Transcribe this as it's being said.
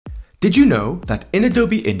Did you know that in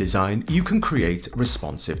Adobe InDesign you can create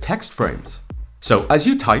responsive text frames? So as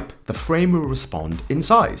you type, the frame will respond in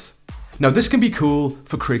size. Now this can be cool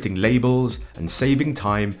for creating labels and saving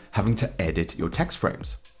time having to edit your text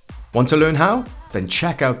frames. Want to learn how? Then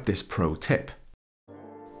check out this pro tip.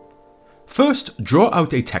 First, draw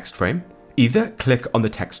out a text frame. Either click on the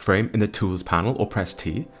text frame in the Tools panel or press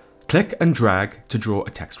T, click and drag to draw a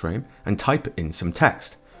text frame and type in some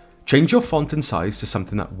text. Change your font and size to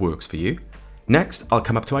something that works for you. Next, I'll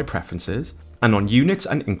come up to my preferences, and on units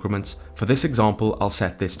and increments, for this example, I'll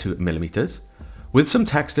set this to millimeters. With some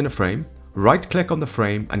text in a frame, right-click on the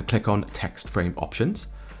frame and click on Text Frame Options.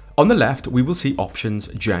 On the left, we will see options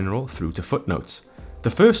General through to Footnotes.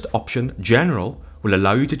 The first option, General, will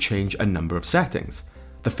allow you to change a number of settings.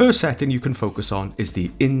 The first setting you can focus on is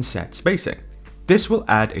the Inset Spacing. This will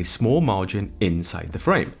add a small margin inside the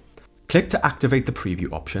frame. Click to activate the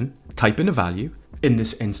preview option, type in a value. In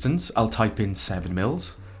this instance, I'll type in 7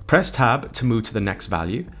 mils. Press Tab to move to the next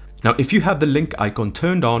value. Now, if you have the link icon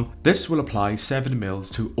turned on, this will apply 7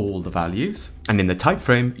 mils to all the values. And in the type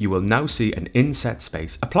frame, you will now see an inset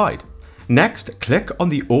space applied. Next, click on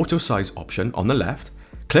the auto size option on the left.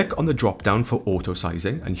 Click on the drop down for auto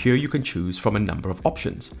sizing, and here you can choose from a number of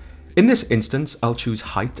options. In this instance, I'll choose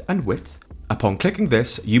height and width. Upon clicking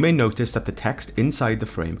this, you may notice that the text inside the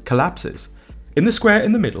frame collapses. In the square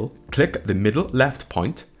in the middle, click the middle left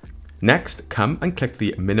point. Next, come and click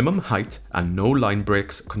the minimum height and no line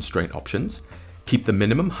breaks constraint options. Keep the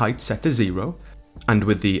minimum height set to 0, and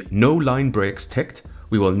with the no line breaks ticked,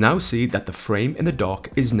 we will now see that the frame in the dock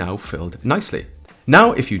is now filled nicely.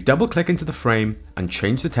 Now, if you double click into the frame and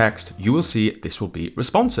change the text, you will see this will be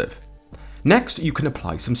responsive. Next, you can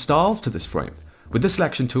apply some styles to this frame. With the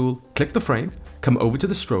selection tool, click the frame, come over to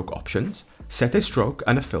the stroke options, set a stroke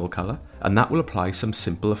and a fill color, and that will apply some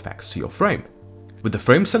simple effects to your frame. With the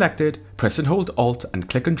frame selected, press and hold Alt and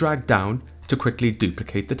click and drag down to quickly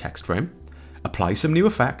duplicate the text frame. Apply some new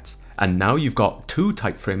effects, and now you've got 2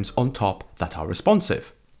 type frames on top that are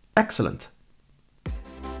responsive. Excellent.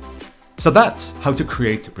 So that's how to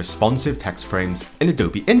create responsive text frames in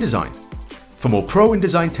Adobe InDesign. For more pro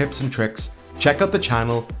InDesign tips and tricks, check out the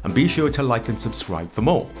channel and be sure to like and subscribe for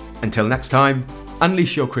more. Until next time,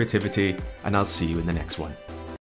 unleash your creativity, and I'll see you in the next one.